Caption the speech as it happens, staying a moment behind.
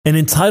An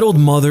entitled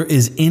mother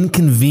is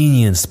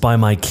inconvenienced by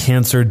my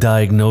cancer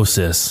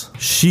diagnosis.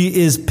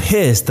 She is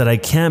pissed that I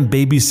can't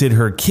babysit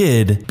her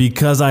kid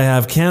because I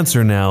have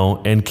cancer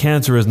now, and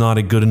cancer is not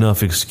a good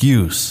enough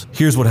excuse.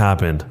 Here's what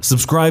happened.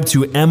 Subscribe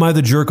to Am I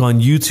the Jerk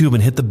on YouTube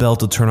and hit the bell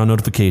to turn on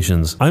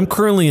notifications. I'm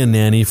currently a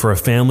nanny for a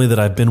family that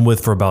I've been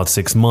with for about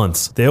 6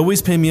 months. They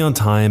always pay me on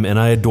time, and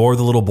I adore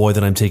the little boy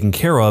that I'm taking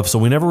care of, so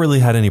we never really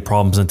had any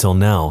problems until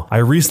now. I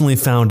recently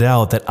found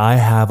out that I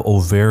have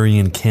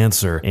ovarian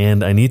cancer,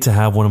 and I need to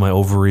have one of my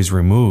ovaries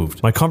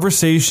removed. My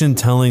conversation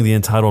telling the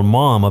entitled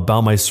mom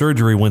about my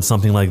surgery went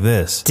something like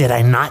this. Did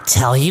I not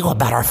tell you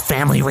about our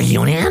family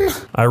reunion?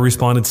 I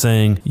responded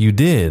saying, you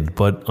did,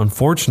 but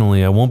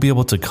unfortunately I won't be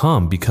able to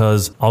come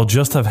because I'll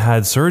just have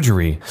had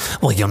surgery.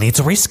 Well, you'll need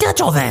to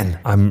reschedule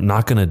then. I'm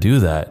not gonna do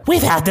that.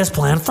 We've had this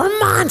plan for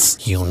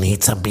months. You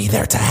need to be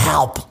there to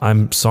help.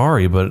 I'm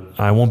sorry, but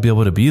I won't be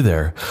able to be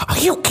there. Are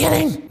you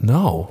kidding?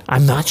 No.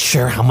 I'm not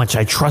sure how much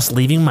I trust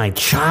leaving my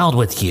child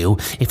with you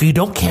if you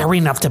don't care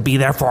enough to be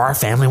there for our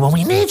family when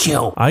we need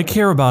you. I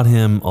care about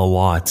him a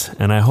lot,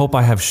 and I hope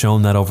I have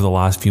shown that over the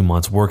last few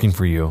months working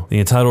for you. The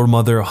entitled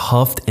mother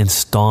huffed and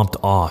stomped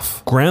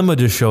off. Grandma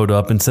just showed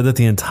up and said that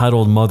the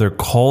entitled mother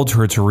called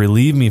her to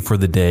relieve me for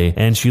the day,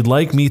 and she'd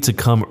like me to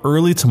come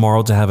early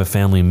tomorrow to have a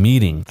family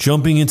meeting.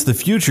 Jumping into the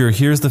future,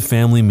 here's the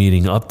family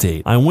meeting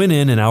update. I went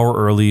in an hour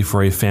early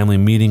for a family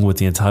meeting with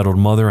the entitled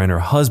mother and her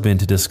husband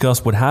to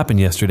discuss what happened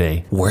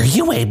yesterday. Were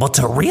you able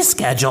to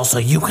reschedule so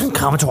you can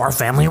come to our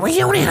family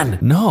reunion?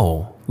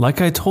 No.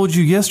 Like I told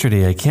you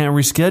yesterday, I can't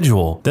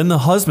reschedule. Then the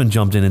husband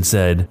jumped in and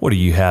said, what are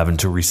you having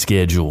to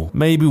reschedule?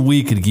 Maybe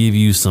we could give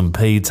you some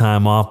paid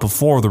time off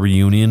before the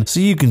reunion so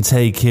you can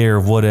take care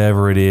of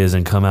whatever it is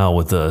and come out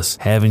with us.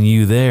 Having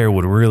you there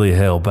would really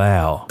help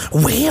out.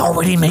 We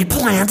already made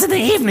plans in the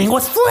evening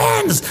with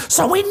friends,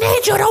 so we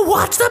need you to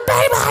watch the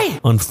baby.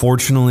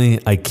 Unfortunately,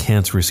 I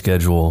can't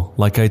reschedule.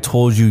 Like I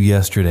told you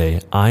yesterday,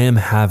 I am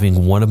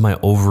having one of my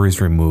ovaries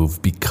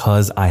removed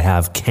because I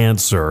have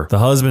cancer. The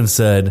husband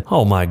said,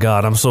 oh my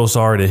God, I'm so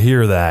sorry to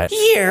hear that.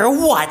 You're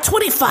what,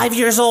 25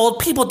 years old?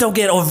 People don't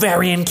get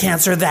ovarian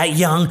cancer that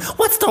young.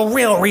 What's the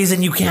real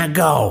reason you can't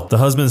go? The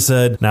husband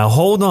said, now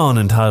hold on,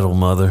 entitled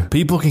mother.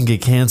 People can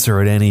get cancer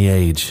at any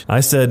age.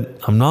 I said,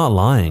 I'm not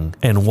lying.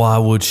 And why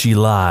would she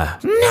lie?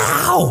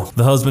 No!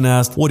 The husband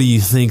asked, what do you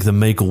think the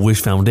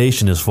Make-A-Wish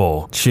Foundation is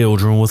for?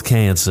 Children with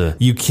cancer.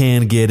 You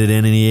can get it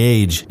at any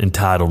age,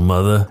 entitled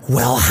mother.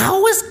 Well,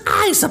 how was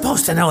I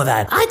supposed to know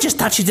that? I just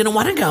thought she didn't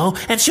want to go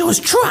and she was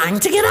trying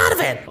to get out of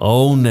it.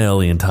 Oh,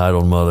 Nelly,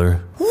 entitled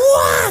mother.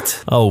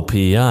 What? OP,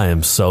 I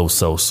am so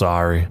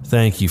sorry.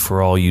 Thank you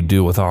for all you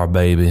do with our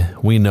baby.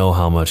 We know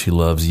how much he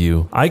loves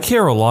you. I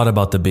care a lot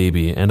about the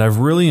baby, and I've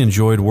really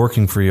enjoyed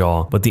working for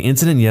y'all, but the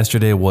incident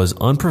yesterday was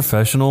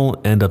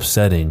unprofessional and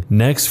upsetting.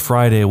 Next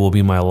Friday will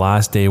be my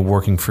last day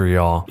working for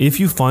y'all. If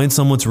you find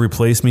someone to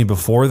replace me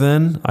before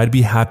then, I'd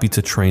be happy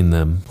to train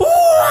them.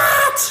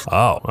 What?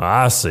 Oh,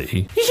 I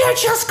see. You're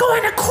just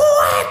going to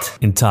quit?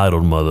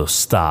 Entitled mother,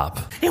 stop.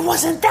 It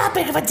wasn't that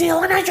big of a deal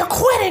and now you're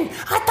quitting.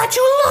 I thought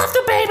you loved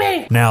the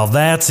baby. Now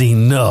that's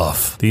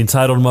enough. The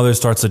entitled mother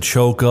starts to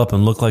choke up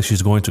and look like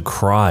she's going to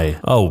cry.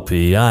 OP,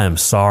 I am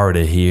sorry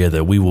to hear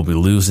that we will be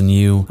losing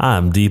you. I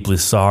am deeply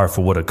sorry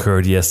for what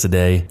occurred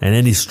yesterday and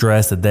any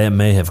stress that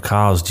may have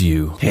caused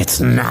you. It's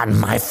not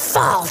my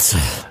fault.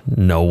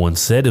 No one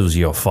said it was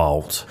your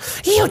fault.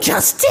 You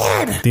just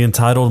did. The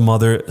entitled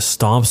mother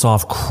stomps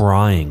off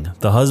crying.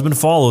 The husband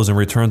follows and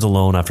returns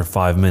alone after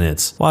 5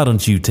 minutes. Why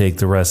don't you take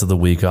the rest of the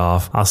week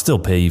off? I'll still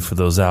pay you for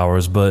those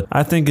hours, but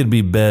I think it'd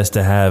be best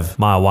to have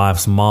my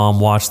wife's mom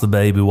watch the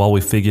baby while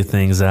we figure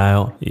things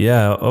out.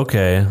 Yeah,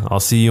 okay. I'll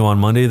see you on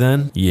Monday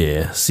then?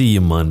 Yeah, see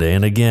you Monday.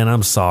 And again,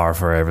 I'm sorry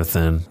for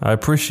everything. I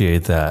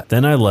appreciate that.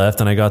 Then I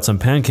left and I got some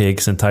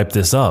pancakes and typed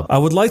this up. I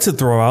would like to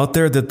throw out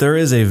there that there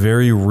is a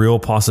very real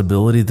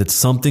possibility that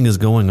something is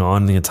going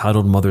on in the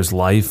entitled mother's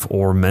life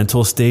or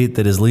mental state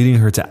that is leading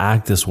her to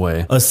act this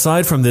way.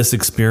 Aside from this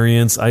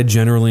experience, I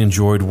generally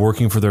enjoyed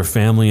working for their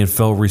family and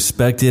felt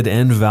respected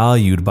and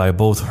valued by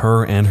both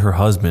her and her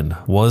husband.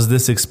 Was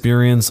this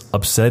experience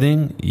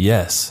upsetting?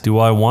 Yes. Do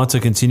I want to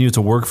continue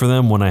to work for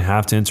them when I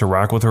have to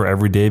interact with her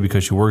every day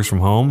because she works from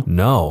home?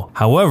 No.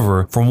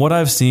 However, from what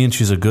I've seen,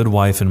 she's a good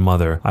wife and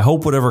mother. I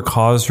hope whatever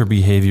caused her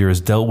behavior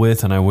is dealt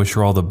with and I wish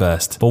her all the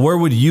best. But where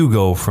would you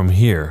go from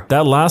here?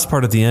 That last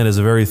part at the end is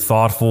a very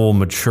thoughtful,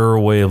 mature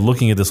way of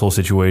looking at this whole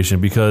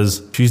situation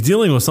because she's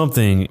dealing with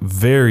something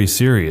very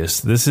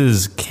serious. This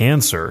is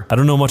cancer. I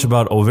don't know much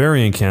about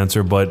ovarian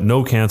cancer, but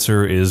no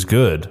cancer is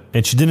good.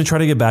 And she didn't try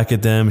to get back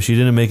at them. She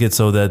didn't make it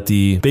so that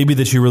the baby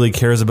that she really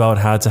cares about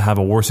had to have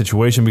a worse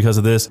situation because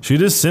of this. She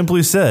just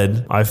simply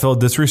said, I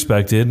felt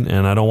disrespected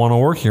and I don't want to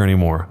work here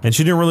anymore. And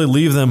she didn't really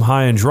leave them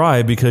high and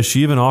dry because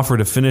she even offered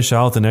to finish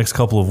out the next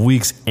couple of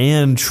weeks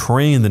and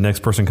train the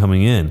next person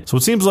coming in. So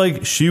it seems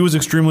like she was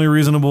extremely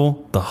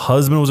reasonable. The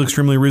husband was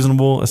extremely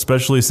reasonable,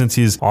 especially since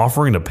he's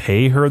offering to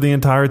pay her the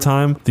entire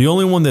time. The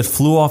only one that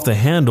flew off the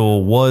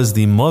handle was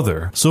the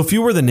mother. So if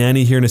you were the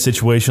nanny here in a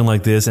situation situation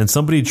like this and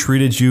somebody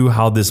treated you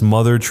how this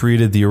mother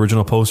treated the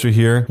original poster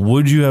here,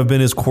 would you have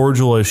been as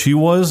cordial as she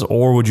was,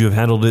 or would you have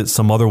handled it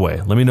some other way?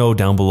 Let me know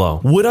down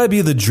below. Would I be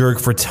the jerk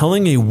for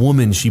telling a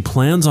woman she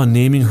plans on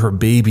naming her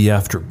baby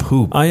after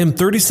poop? I am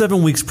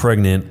 37 weeks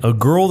pregnant. A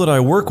girl that I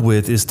work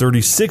with is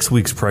 36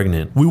 weeks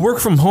pregnant. We work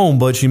from home,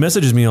 but she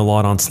messages me a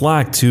lot on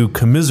Slack to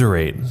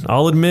commiserate.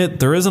 I'll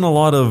admit there isn't a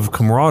lot of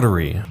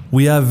camaraderie.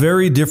 We have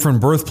very different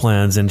birth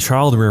plans and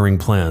child rearing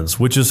plans,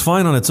 which is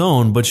fine on its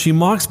own, but she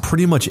mocks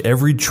pretty much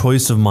every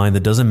choice of mine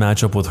that doesn't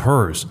match up with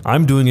hers.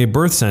 I'm doing a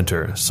birth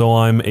center, so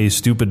I'm a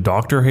stupid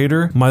doctor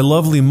hater. My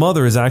lovely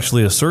mother is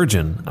actually a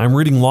surgeon. I'm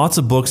reading lots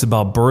of books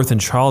about birth and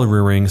child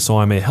rearing, so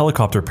I'm a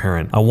helicopter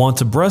parent. I want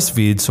to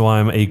breastfeed, so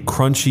I'm a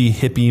crunchy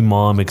hippie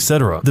mom,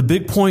 etc. The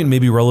big point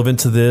maybe relevant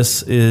to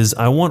this is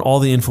I want all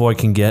the info I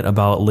can get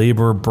about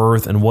labor,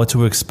 birth, and what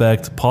to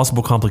expect,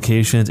 possible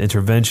complications,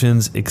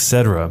 interventions,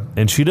 etc.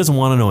 And she doesn't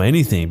want to know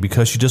anything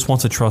because she just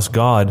wants to trust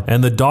God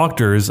and the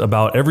doctors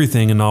about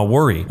everything and not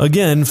worry.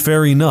 Again,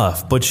 fair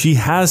enough, but she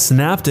has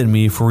snapped at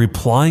me for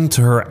replying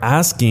to her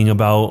asking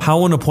about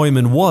how an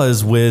appointment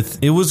was with,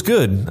 "It was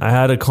good. I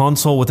had a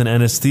consult with an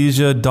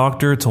anesthesia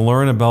doctor to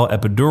learn about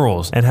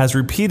epidurals," and has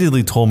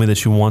repeatedly told me that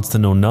she wants to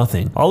know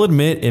nothing. I'll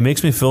admit, it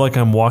makes me feel like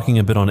I'm walking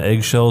a bit on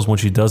eggshells when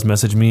she does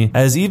message me,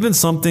 as even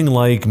something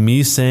like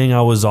me saying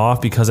I was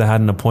off because I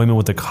had an appointment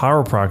with a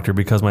chiropractor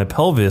because my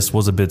pelvis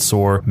was a bit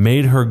sore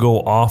made her go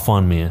off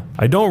on me.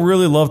 I don't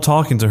really love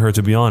talking to her,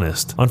 to be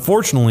honest.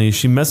 Unfortunately,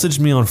 she messaged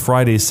me on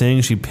Friday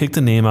saying she picked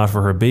a name out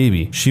for her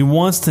baby. She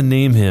wants to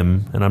name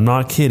him, and I'm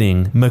not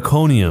kidding,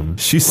 meconium.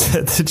 She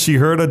said that she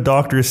heard a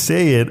doctor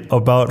say it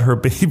about her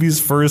baby's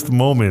first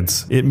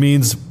moments. It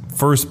means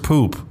first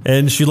poop,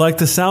 and she liked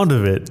the sound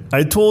of it.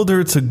 I told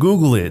her to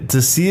Google it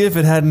to see if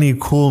it had any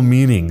cool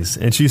meanings,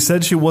 and she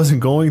said she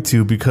wasn't going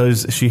to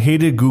because she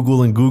hated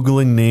Google and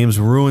Googling names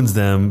ruins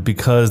them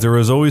because there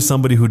is always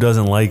somebody who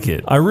doesn't like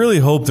it. I really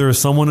hope there is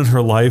someone in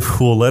her life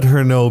who will let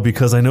her know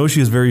because I know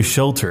she is very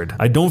sheltered.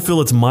 I don't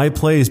feel it's my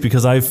place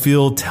because I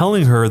feel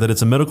telling her that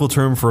it's a medical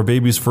term for a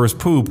baby's first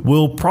poop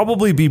will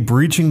probably be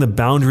breaching the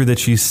boundary that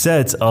she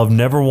sets of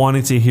never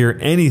wanting to hear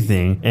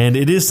anything, and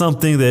it is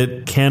something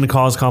that can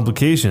cause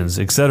complications,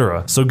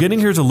 etc. So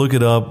getting her to look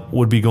it up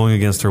would be going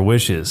against her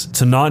wishes.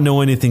 To not know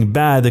anything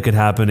bad that could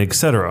happen,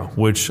 etc.,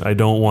 which I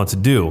don't want to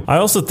do. I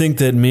also think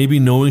that maybe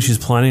knowing she's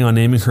planning on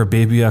naming her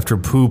baby after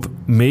poop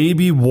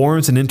maybe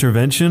warrants an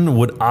intervention.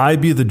 Would I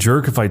be the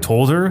jerk if I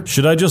told her?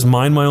 Should I just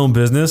mind my own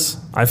business?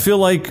 I feel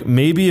like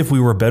maybe if we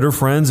were better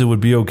friends it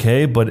would be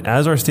okay, but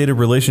as our stated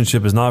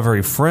relationship is not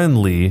very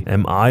friendly,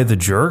 am I the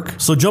jerk?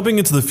 So jumping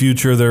into the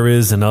future, there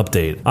is an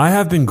update. I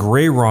have been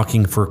gray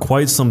rocking for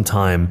quite some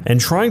time and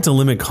trying to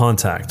limit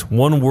contact,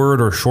 one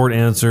word or short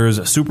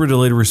answers, super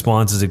delayed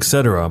responses,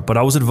 etc. But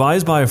I was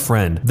advised by a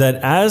friend that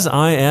as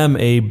I am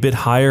a bit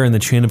higher in the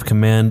chain of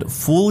command,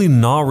 fully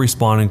not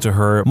responding to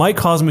her might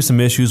cause me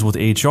some issues with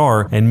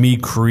HR and me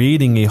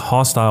creating a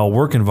hostile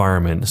work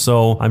environment.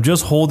 So I'm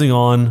just holding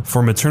on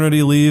for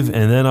maternity leave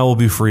and then I will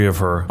be free of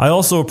her. I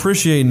also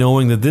appreciate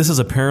knowing that this is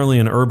apparently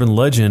an urban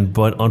legend,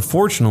 but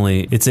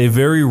unfortunately it's a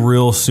very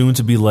real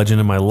soon-to-be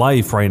legend in my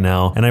life right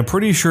now, and I'm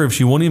pretty sure if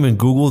she won't even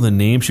Google the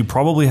name, she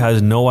probably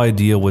has no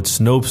idea what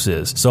Snopes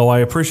is. So I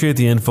appreciate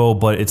the info,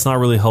 but it's not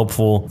really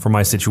helpful for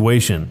my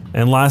situation.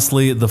 And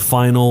lastly, the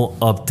final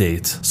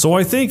update. So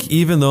I think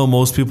even though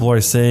most people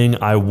are saying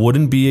I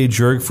wouldn't be a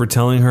jerk for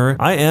telling her,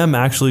 I am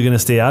actually going to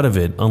stay out of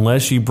it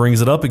unless she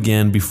brings it up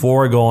again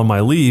before I go on my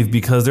leave,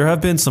 because there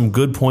have been some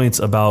good points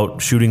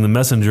about shooting the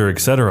messenger,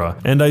 etc.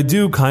 And I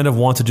do kind of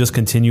want to just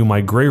continue my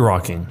gray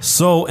rocking.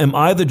 So am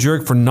I the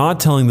jerk for not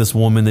telling this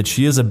woman that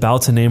she is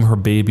about to name her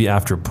baby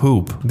after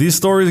poop? These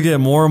stories get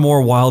more and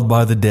more wild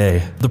by the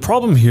day. The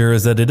problem here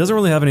is that it doesn't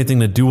really have anything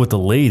to do with the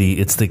lady,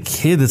 it's the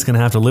kid that's going to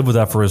have to live with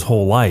that for his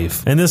whole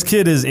life. And this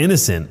kid is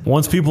innocent.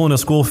 Once people in a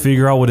school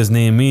figure out what his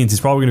name means,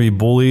 he's probably going to be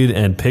bullied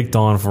and picked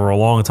on for a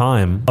long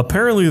time.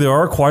 Apparently there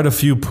are quite a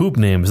few poop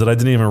names that I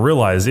didn't even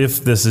realize,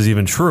 if this is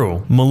even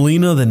true.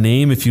 Melina, the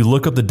name, if you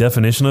look up the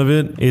definition of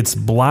it, it's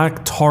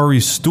black tarry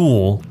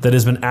stool that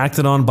has been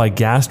acted on by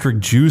gastric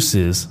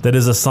juices that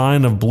is a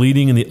sign of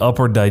bleeding in the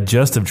upper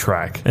digestive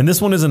tract. And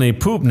this one isn't a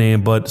poop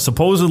name, but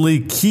supposedly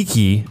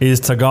Kiki is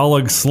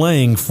Tagalog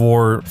slang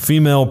for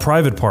female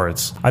private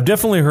parts. I've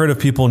definitely heard of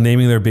people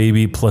naming their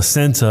baby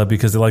placenta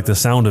because they like the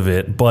sound of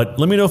it, but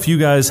let me know if you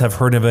guys have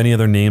heard of any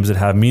other names that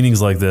have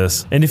meanings like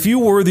this. And if you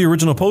were the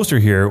original poster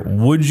here,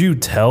 would you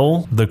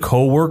tell the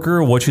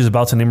coworker what she's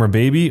about to name her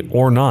baby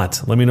or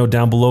not? Let me know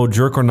down below,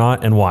 jerk or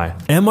not, and why.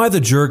 Am I the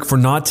jerk for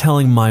not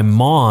telling my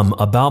mom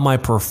about my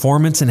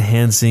performance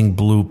enhancing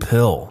blue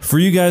pill? For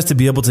you guys to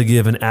be able to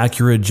give an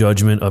accurate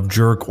judgment of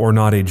jerk or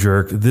not a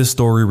jerk, this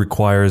story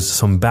requires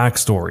some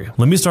backstory.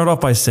 Let me start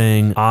off by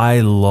saying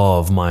I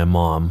love my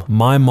mom.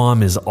 My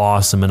mom is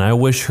awesome and I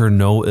wish her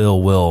no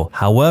ill will.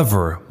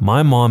 However,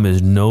 my mom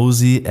is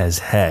nosy as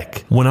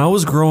heck. When I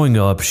was growing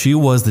up, she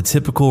was the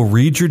typical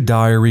read your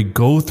diary,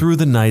 go through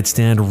the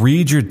nightstand,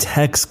 read your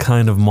text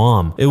kind of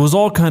mom. It was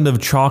all kind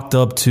of chalked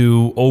up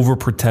to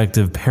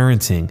overprotective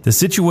parenting. The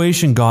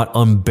situation got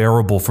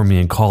unbearable for me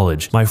in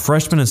college. My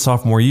freshman and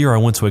sophomore year, I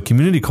went to a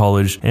community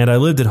college and I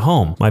lived at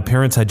home. My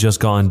parents had just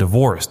gotten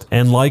divorced.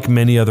 And like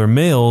many other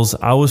males,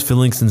 I was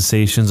feeling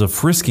sensations of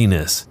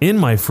friskiness. In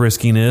my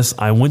friskiness,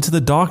 I went to the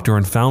doctor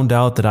and found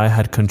out that I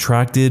had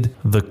contracted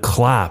the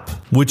clap,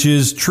 which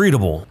is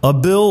treatable. A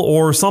bill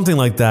or something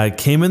like that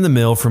came in the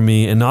mail for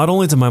me, and not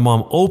only did my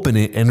mom open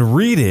it and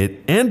read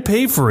it and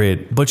pay for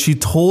it, but she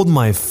told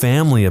my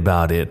family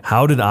about it.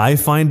 How did I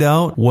find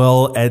out?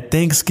 Well, at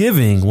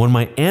Thanksgiving, when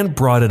my aunt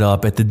brought it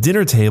up at the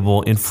dinner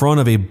table in front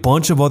of a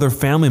bunch of other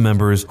family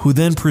members who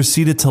then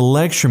proceeded to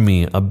lecture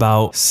me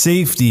about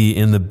safety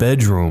in the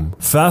bedroom.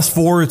 Fast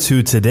forward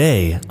to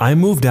today, I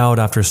moved out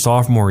after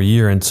sophomore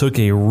year and took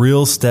a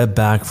real step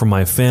back from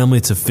my family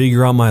to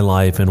figure out my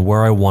life and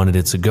where I wanted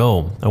it to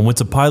go. I went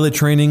to pilot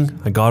training,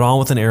 I got on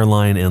with an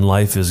airline, and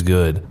life is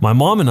good. My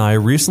mom and I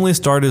recently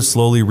started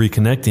slowly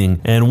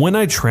reconnecting, and when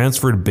I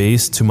transferred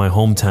base to my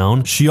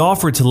hometown, she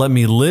offered to let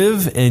me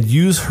live and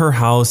use her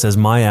house as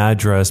my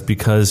address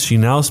because she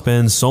now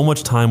spends so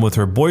much time with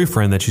her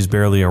boyfriend that she's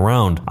barely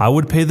around. I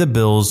would pay the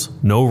bills,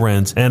 no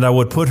rent, and I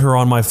would put her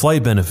on my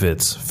flight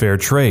benefits, fair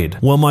trade.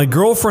 Well, my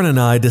girlfriend and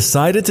I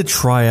decided to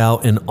try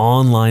out an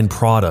online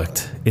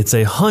product. It's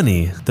a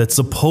honey that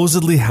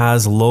supposedly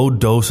has low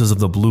doses of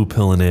the blue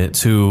pill in it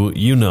to,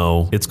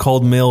 it's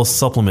called male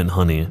supplement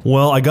honey.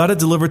 Well, I got it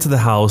delivered to the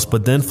house,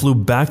 but then flew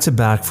back to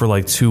back for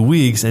like 2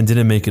 weeks and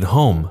didn't make it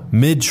home.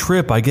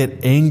 Mid-trip, I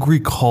get angry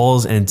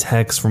calls and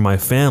texts from my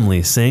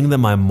family saying that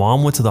my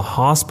mom went to the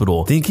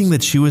hospital thinking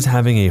that she was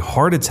having a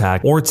heart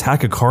attack or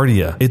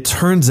tachycardia. It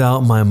turns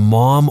out my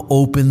mom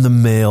opened the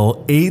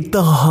mail, ate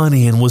the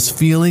honey, and was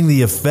feeling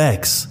the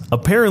effects.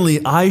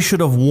 Apparently, I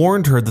should have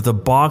warned her that the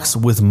box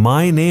with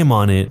my name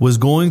on it was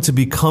going to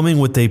be coming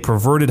with a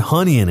perverted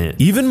honey in it.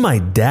 Even my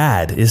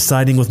dad is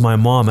siding with my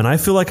mom, and I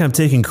feel like I'm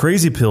taking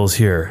crazy pills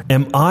here.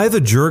 Am I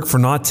the jerk for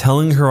not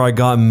telling her I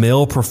got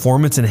male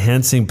performance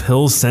enhancing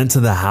pills sent to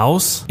the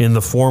house in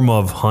the form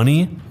of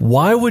honey?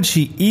 Why would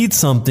she eat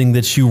something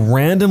that she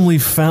randomly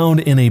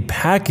found in a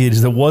package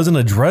that wasn't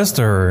addressed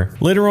to her?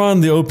 Later on,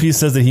 the OP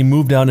says that he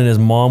moved out and his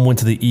mom went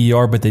to the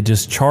ER, but they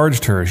just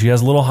charged her. She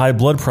has a little high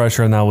blood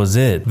pressure and that was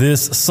it.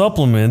 This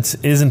supplement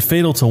isn't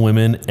fatal to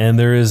women, and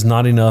there is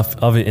not enough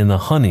of it in the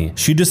honey.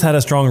 She just had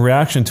a strong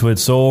reaction to it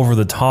so over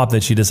the top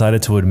that she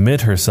decided to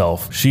admit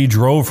herself. She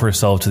drove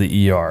herself to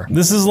the ER.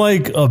 This is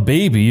like a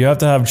baby. You have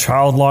to have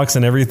child locks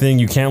and everything.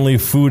 You can't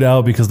leave food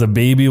out because the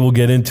baby will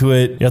get into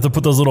it. You have to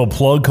put those little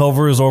plug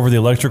covers over the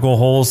electrical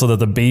holes so that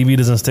the baby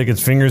doesn't stick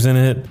its fingers in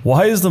it.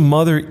 Why is the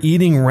mother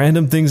eating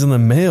random things in the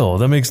mail?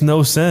 That makes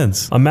no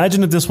sense.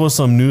 Imagine if this was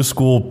some new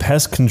school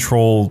pest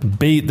control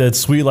bait that's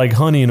sweet like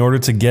honey in order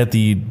to get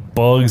the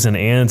bugs and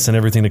ants and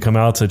everything to come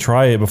out to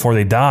try it before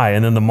they die,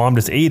 and then the mom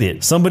just ate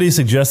it. Somebody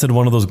suggested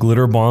one of those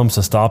glitter bombs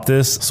to stop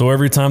this, so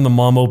every time the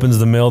mom opens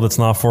the mail that's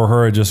not for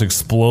her, it just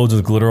explodes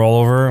with glitter all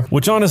over,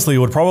 which honestly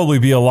would probably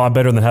be a lot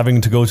better than having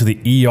to go to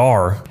the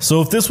ER.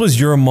 So if this was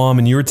your mom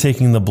and you were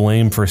taking the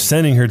blame for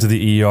sending her to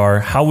the ER,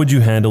 how would you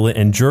handle it,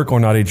 and jerk or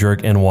not a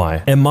jerk, and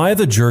why? Am I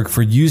the jerk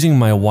for using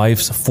my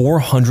wife's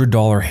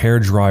 $400 hair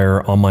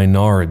dryer on my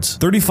nards?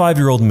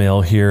 35-year-old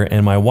male here,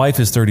 and my wife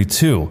is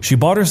 32. She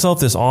bought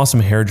herself this awesome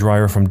hair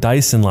dryer from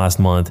Dyson last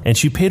month, and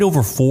she paid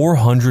over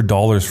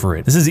 $400 for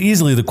it. This is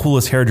easily the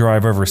coolest hair dryer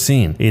I've ever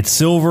seen. It's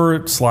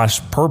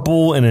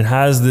silver/purple, and it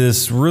has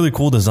this really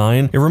cool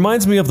design. It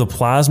reminds me of the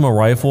plasma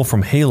rifle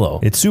from Halo.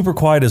 It's super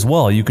quiet as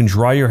well. You can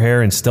dry your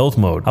hair in stealth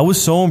mode. I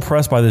was so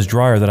impressed by this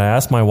dryer that I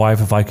asked my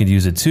wife if I could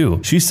use it too.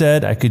 She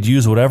said I could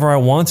use whatever I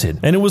wanted,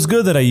 and it was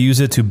good that I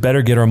used it to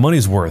better get our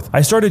money's worth.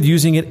 I started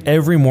using it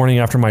every morning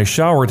after my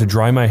shower to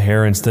dry my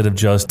hair instead of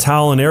just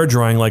towel and air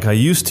drying like I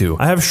used to.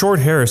 I have short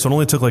hair, so it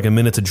only took like a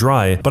minute to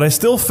dry, but I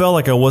still felt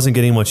like I wasn't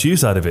getting much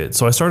use out of it,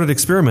 so I started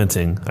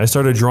experimenting. I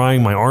started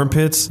drying my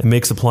armpits. It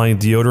makes applying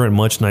deodorant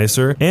much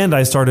nicer, and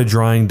I started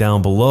drying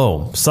down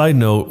below. Side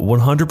note,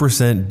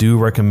 100% do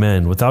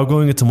recommend. Without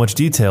going into much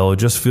detail, it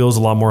just feels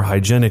a lot more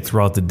hygienic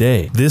throughout the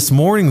day. This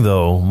morning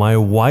though, my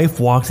wife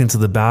walked into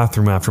the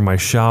bathroom after my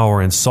shower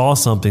and saw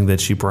something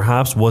that she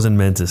perhaps wasn't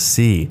meant to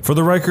see. For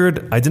the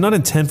record, I did not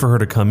intend for her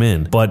to come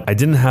in, but I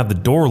didn't have the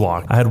door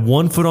locked. I had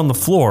one foot on the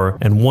floor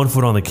and one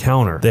foot on the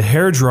counter. The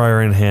hair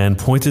dryer in hand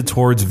pointed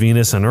towards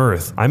Venus and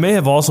Earth. I may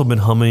have also been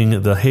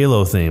humming the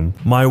Halo theme.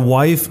 My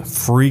wife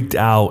freaked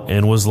out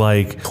and was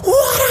like,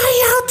 "What are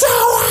you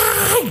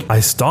doing?" I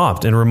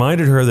stopped and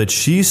reminded her that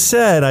she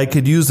said I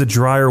could use the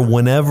dryer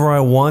whenever I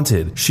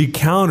wanted. She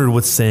countered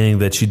with saying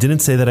that she didn't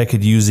say that I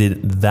could use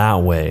it that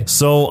way.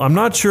 So I'm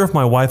not sure if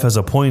my wife has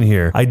a point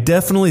here. I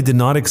definitely did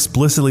not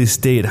explicitly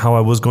state how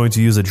I was going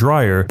to use a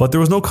dryer, but there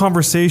was no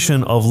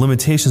conversation of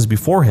limitations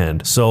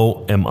beforehand.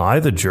 So am I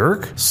the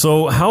jerk?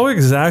 So how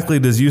exactly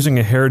does using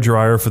a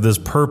hairdryer for this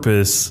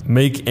purpose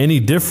make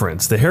any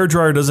difference? The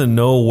hairdryer doesn't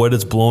know what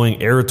it's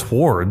blowing air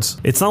towards.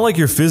 It's not like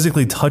you're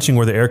physically touching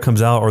where the air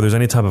comes out or there's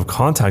any type of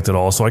contact at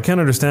all, so I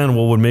can't understand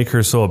what would make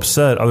her so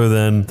upset other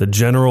than the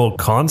general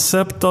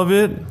concept of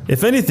it.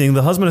 If anything,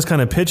 the husband is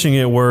kind of pitching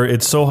it where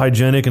it's so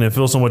hygienic and it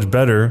feels so much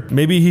better.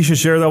 Maybe he should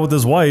share that with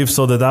his wife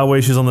so that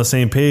way she's on the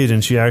same page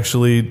and she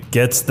actually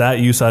gets that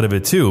use out of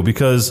it too,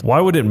 because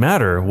why would it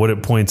matter what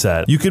it points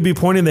at? You could be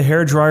pointing the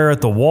hairdryer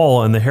at the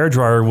wall and the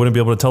hairdryer wouldn't be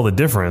able to tell the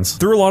difference.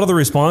 Through a lot of the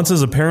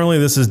responses, apparently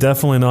this is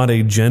definitely not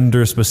a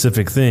gender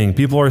specific thing.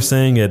 People are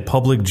saying at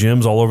public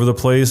gyms all over the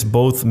place,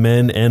 both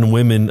men and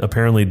women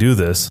apparently do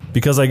this,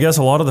 because I guess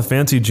a lot of the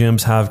fancy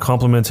gyms have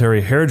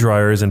complimentary hair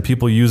dryers and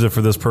people use it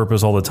for this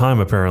purpose all the time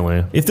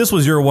apparently. If this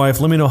was your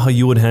wife, let me know how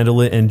you would handle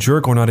it, and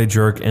jerk or not a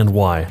jerk, and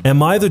why.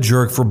 Am I the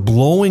jerk for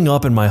blowing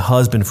up at my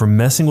husband for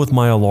messing with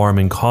my alarm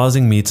and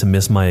causing me to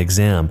miss my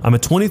exam? I'm a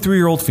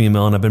 23-year-old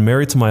female and I've been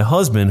married to my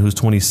husband who's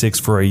 26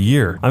 for a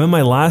year. I'm in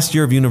my last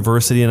year of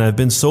university and I've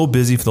been so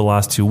busy for the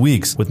last 2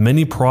 weeks with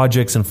many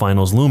projects and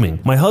finals looming.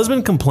 My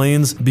husband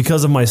complains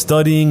because of my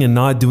studying and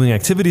not doing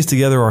activities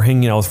together or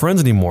hanging out with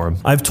friends anymore.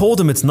 I've told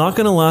him it's not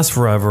going to last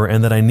forever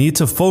and that I need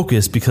to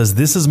focus because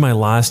this is my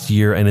last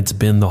year and it's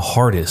been the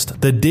hardest.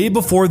 The day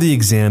before the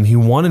exam, he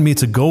wanted me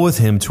to go with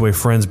him to a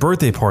friend's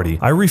birthday party.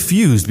 I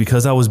refused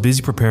because I was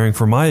busy preparing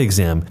for my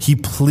exam. He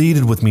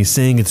pleaded with me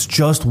saying it's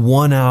just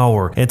 1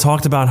 hour and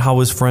talked about how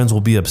his friends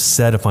will be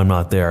upset if I'm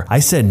not there. I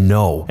said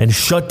no and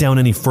shut down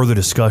any further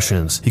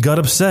discussions. He got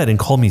upset and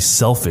called me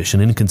selfish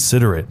and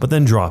inconsiderate, but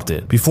then dropped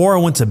it. Before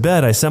I went to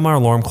bed, I set my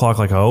alarm clock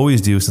like I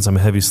always do since I'm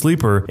a heavy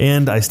sleeper,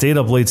 and I stayed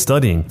up late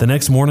studying. The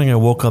next morning I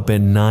woke up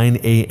at 9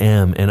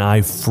 a.m. and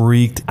I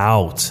freaked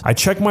out. I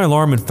checked my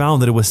alarm and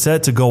found that it was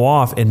set to go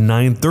off at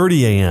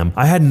 9:30 a.m.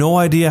 I had no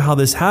idea how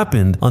this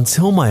happened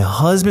until my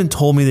husband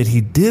told me that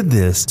he did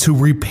this to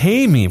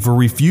repay me for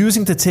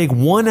refusing to take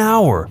 1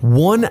 hour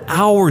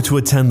to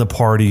attend the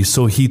party,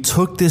 so he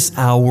took this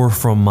hour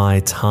from my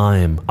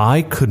time.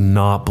 I could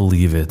not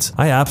believe it.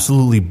 I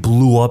absolutely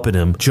blew up at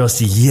him,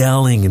 just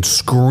yelling and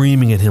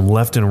screaming at him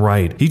left and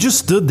right. He just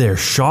stood there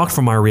shocked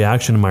from my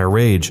reaction and my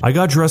rage. I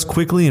got dressed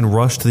quickly and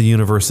rushed to the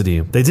university.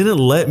 They didn't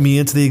let me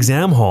into the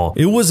exam hall.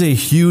 It was a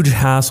huge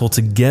hassle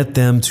to get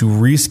them to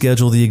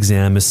reschedule the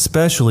exam,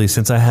 especially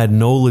since I had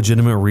no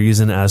legitimate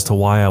reason as to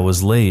why I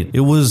was late.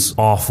 It was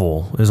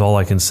awful, is all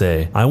I can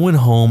say. I went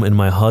home and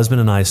my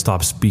husband and I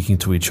stopped speaking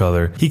to each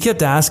other. He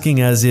kept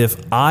asking as if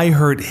I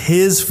hurt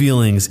his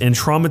feelings and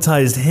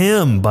traumatized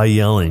him by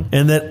yelling,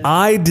 and that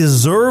I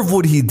deserve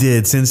what he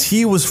did since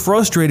he was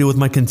frustrated with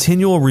my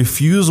continual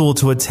refusal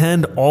to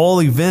attend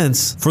all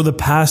events for the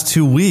past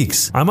 2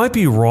 weeks. I might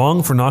be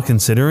wrong for not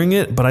considering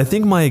it, but I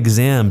think my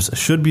exams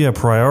should be a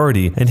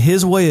priority, and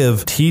his way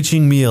of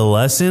teaching me a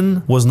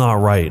lesson was not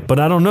right. But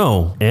I don't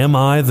know. Am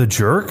I the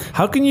jerk?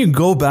 How can you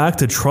go back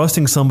to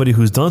trusting somebody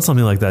who's done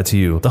something like that to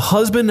you? The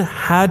husband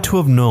had to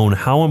have known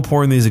how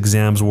important these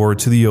exams were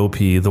to the OP,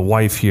 the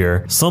wife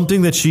here,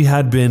 something that she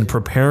had been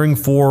preparing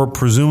for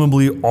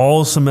presumably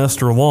all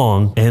semester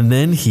long, and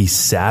then he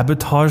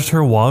sabotaged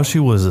her while she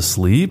was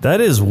asleep?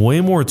 That is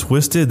way more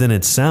twisted than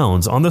it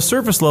sounds. On the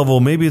surface level,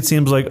 maybe it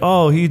seems like,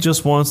 oh, he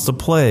just wants to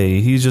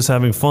play, he's just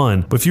having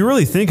fun. But if you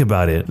really think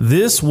about it,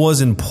 this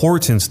was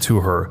important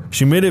to her.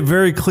 She made it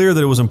very clear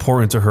that it was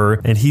important to her,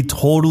 and he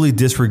totally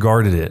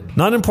disregarded it.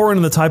 Not important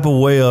in the type of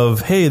way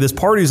of, hey, this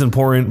party is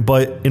important,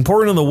 but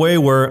important in the way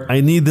where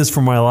I need this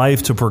for my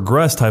life to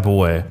progress type of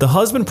way. The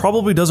husband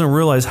probably doesn't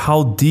realize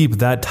how deep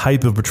that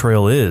type of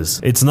betrayal is.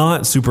 It's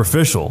not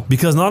superficial,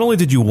 because not only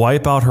did you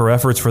wipe out her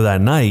efforts for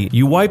that night,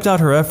 you wiped out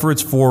her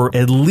efforts for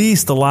at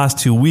least the last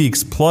 2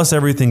 weeks, plus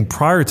everything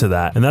prior to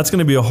that. And that's going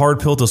to be a hard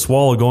pill to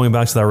swallow going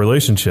back to that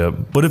relationship.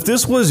 But if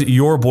this was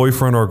your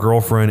boyfriend or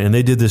girlfriend and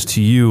they did this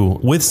to you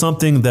with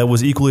something that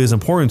was equally as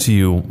important to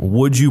you,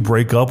 would you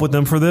break up with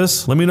them for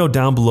this? Let me know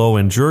down below,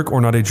 and jerk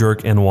or not a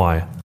jerk, and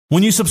why.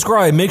 When you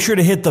subscribe, make sure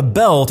to hit the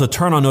bell to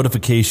turn on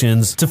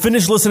notifications. To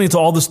finish listening to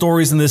all the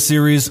stories in this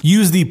series,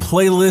 use the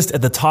playlist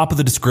at the top of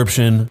the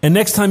description. And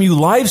next time you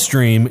live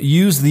stream,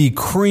 use the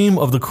Cream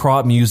of the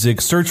Crop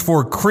music. Search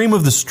for Cream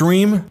of the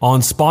Stream on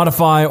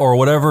Spotify or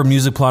whatever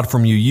music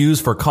platform you use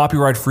for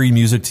copyright-free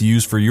music to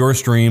use for your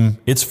stream.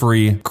 It's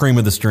free. Cream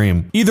of the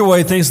Stream. Either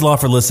way, thanks a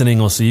lot for listening.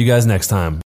 We'll see you guys next time.